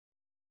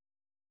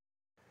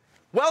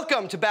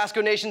Welcome, Tabasco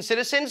Nation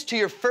citizens, to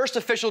your first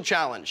official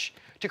challenge,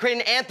 to create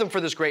an anthem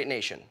for this great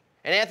nation.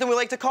 An anthem we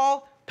like to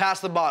call Pass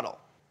the Bottle.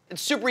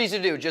 It's super easy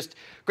to do. Just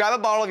grab a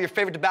bottle of your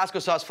favorite Tabasco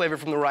sauce flavor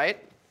from the right,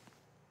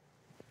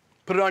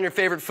 put it on your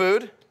favorite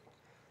food.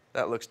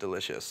 That looks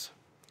delicious.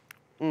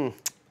 And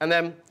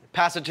then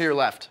pass it to your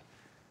left.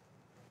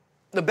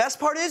 The best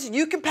part is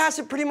you can pass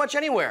it pretty much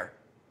anywhere.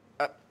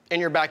 In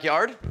your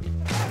backyard.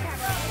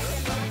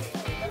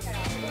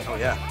 Oh,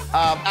 yeah.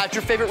 At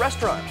your favorite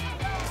restaurant.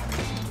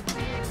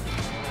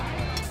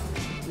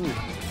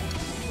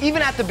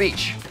 Even at the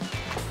beach.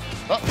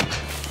 Oh.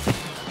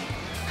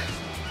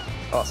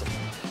 Awesome.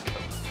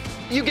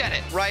 You get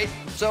it, right?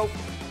 So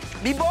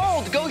be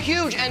bold, go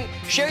huge, and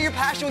share your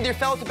passion with your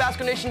fellow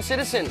Tabasco Nation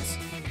citizens.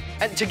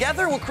 And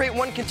together, we'll create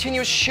one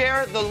continuous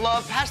share the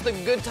love, pass the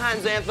good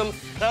times anthem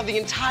that have the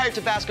entire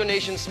Tabasco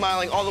Nation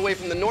smiling all the way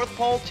from the North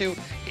Pole to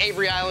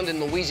Avery Island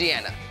in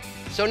Louisiana.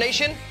 So,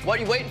 Nation, what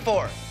are you waiting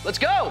for? Let's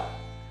go!